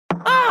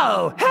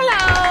Oh,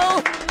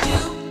 hello!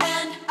 You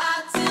and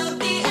I till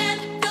the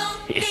end. Don't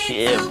be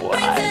Yeah, too boy.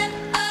 pretend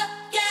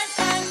again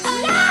and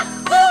again.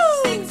 We'll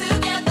stick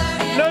together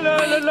and La la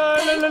la la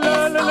la la la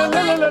la la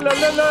la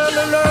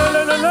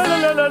la la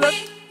la la la. we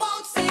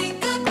won't say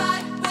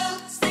goodbye. We'll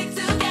stick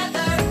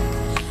together.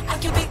 I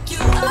can pick you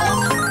up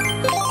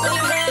when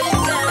you're heading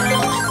down.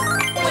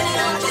 When it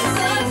all just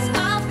sucks,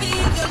 I'll be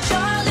your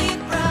Charlie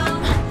Brown.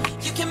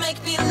 You can make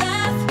me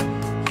laugh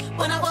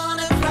when I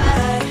wanna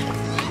cry.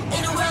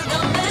 In a world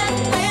of men,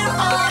 we're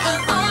all on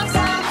arms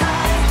out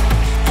high,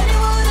 and it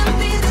wouldn't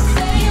be the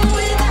same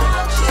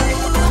without you.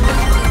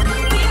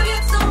 We've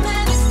got so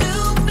many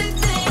stupid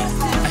things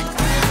to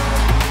do.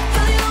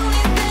 You're the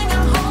only thing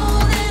I'm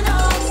holding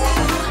on to.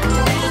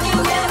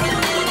 Anywhere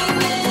and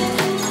anywhere,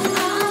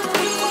 I'll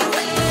be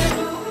there.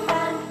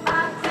 And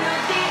until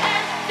the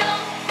end,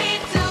 don't be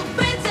too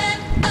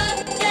pretend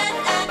again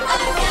and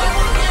again.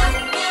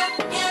 Yeah,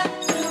 yeah, yeah.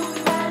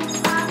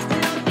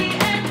 Until the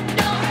end,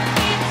 don't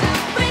be too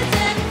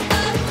pretend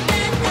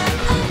again and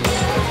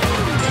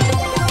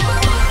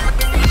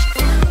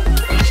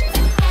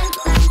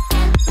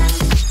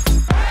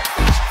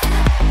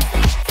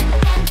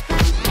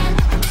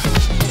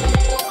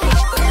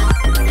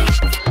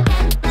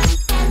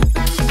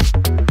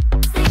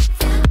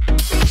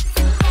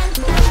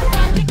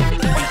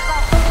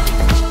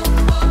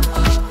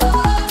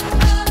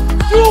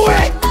Do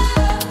it!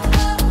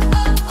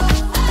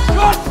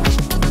 Just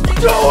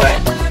do it!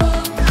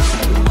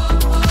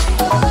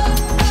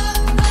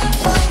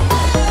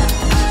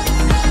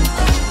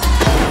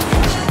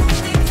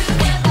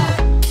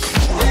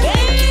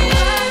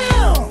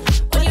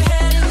 when you're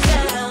heading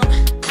down,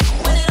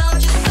 when it all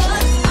just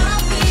sucks,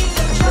 I'll be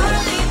your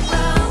Charlie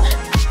Brown.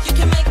 You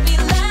can make me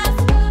laugh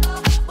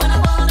when I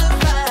wanna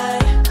cry.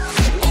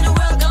 In a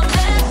world gone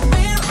mad,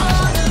 we're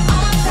on an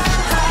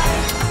all-time high,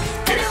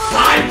 and it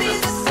won't be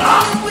the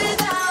same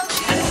without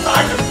you.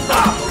 Time to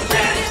stop,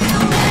 okay?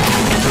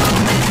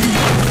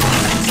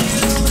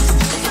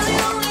 You're the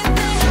only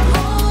thing I'm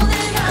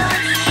holding on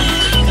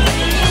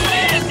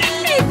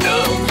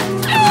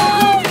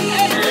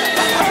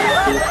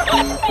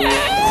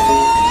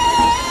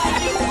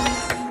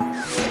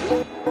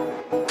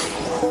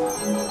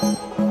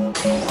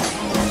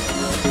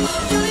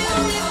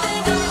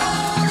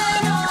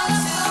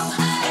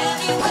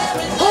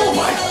Oh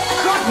my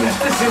goodness,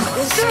 this is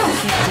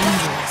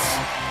dangerous.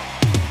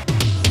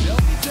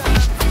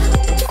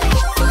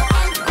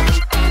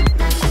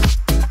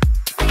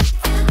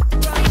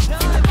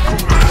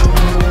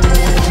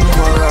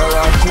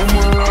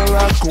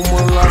 Como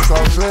la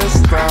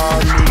salvesta,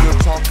 nigga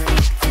talking.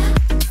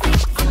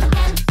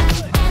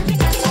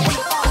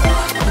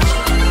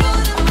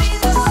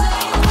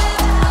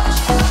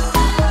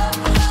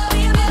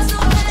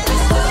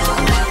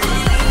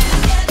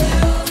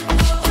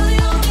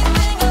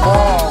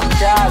 Oh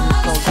God,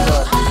 it's so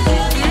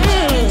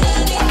good.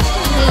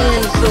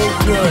 So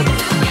good.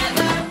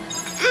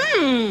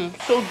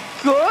 So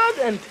good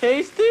and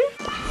tasty.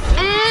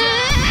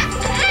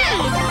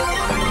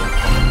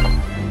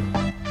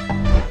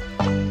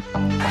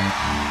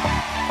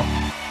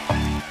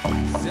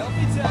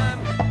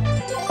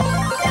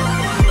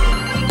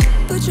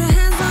 Put your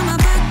hands on my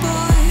back,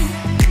 boy.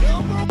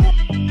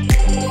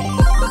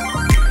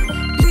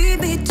 Lead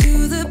me to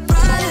the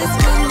brightest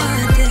of my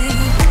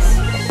days.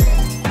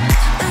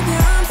 Wrap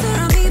your arms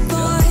around me,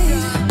 boy.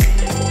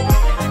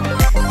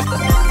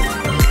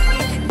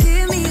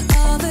 Give me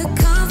all the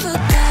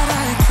comfort that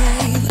I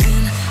crave,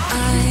 and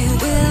I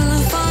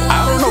will follow. I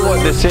don't know what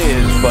this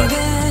is, but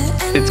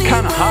it's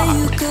kind of hot.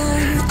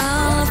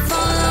 I'll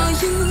follow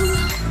you.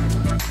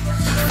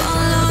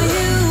 Follow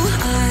you.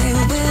 I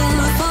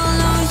will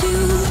follow you.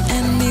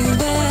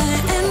 Anywhere,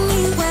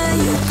 anywhere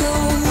you go.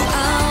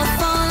 I'll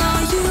follow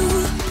you.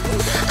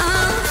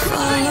 I'll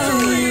follow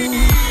you.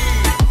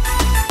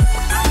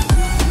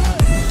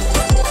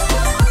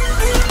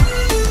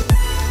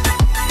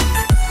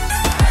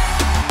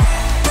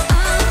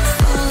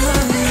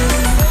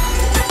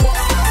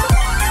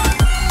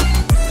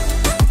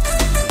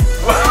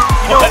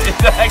 What did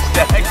that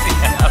actually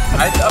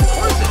happen? Of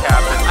course it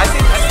happened. I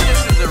think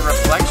this is a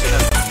reflection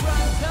of.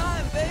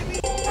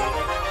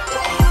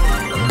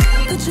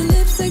 Put your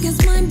lips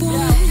against mine, boy.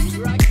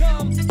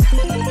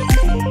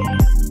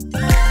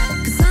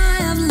 'Cause I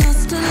have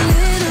lost a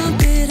little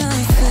bit of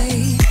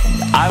faith.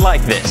 I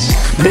like this.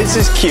 This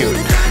is cute.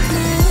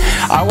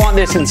 I want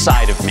this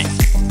inside of me.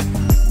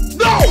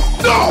 No,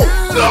 no,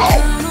 no.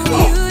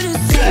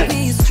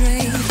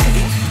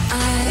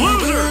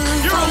 Loser!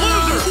 You're a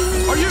loser!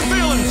 Are you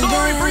feeling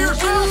sorry for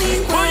yourself?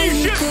 Well, you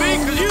should be,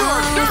 because you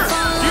are dirt.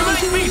 You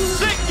make me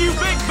sick, you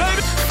big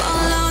baby.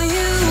 Follow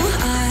you,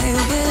 I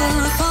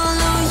will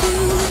follow you.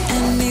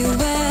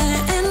 Anywhere,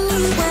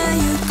 anywhere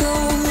you go,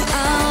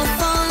 I'll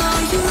follow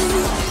you.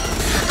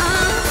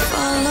 I'll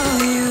follow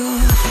you.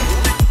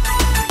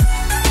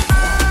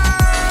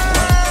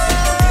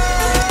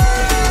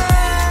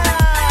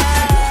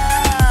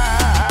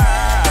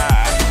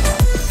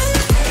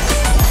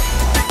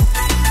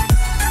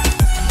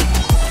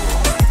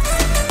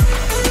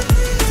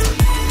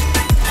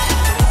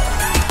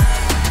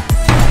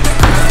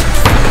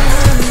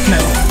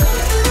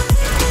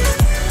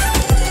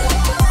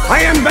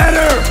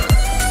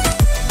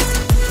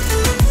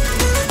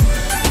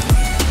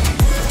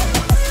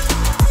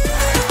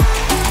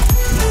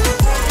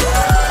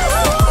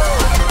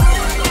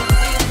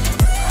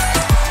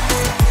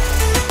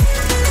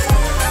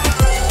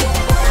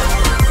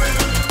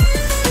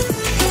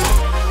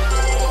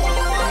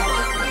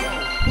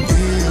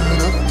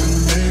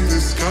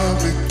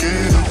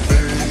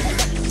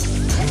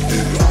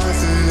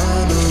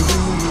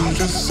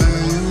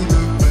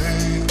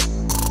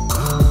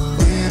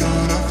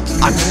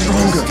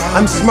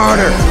 I'm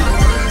smarter.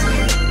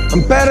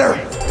 I'm better.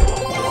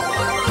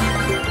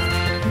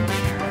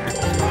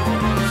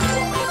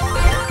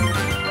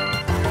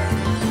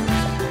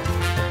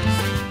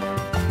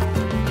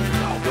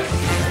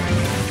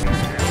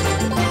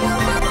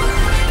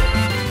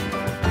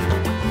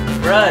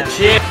 Bruh,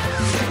 chill.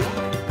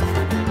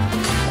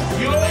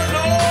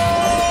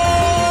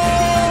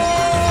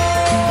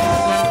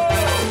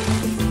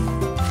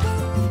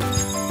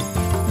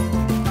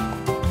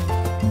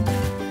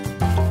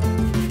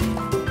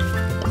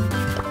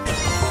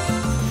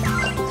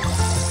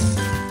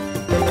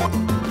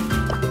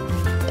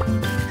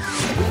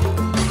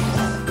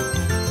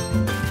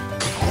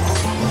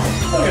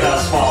 Look at how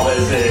small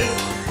this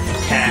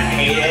is. Can't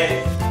hate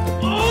it.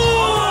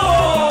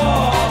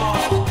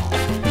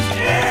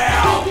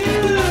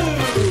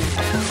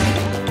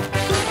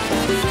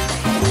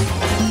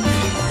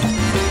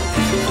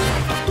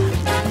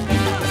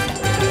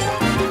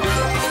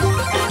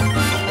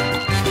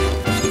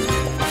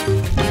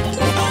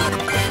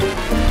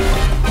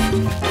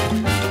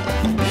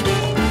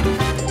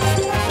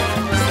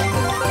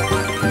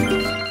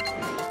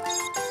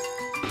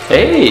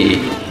 Hey,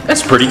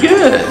 that's pretty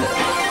good.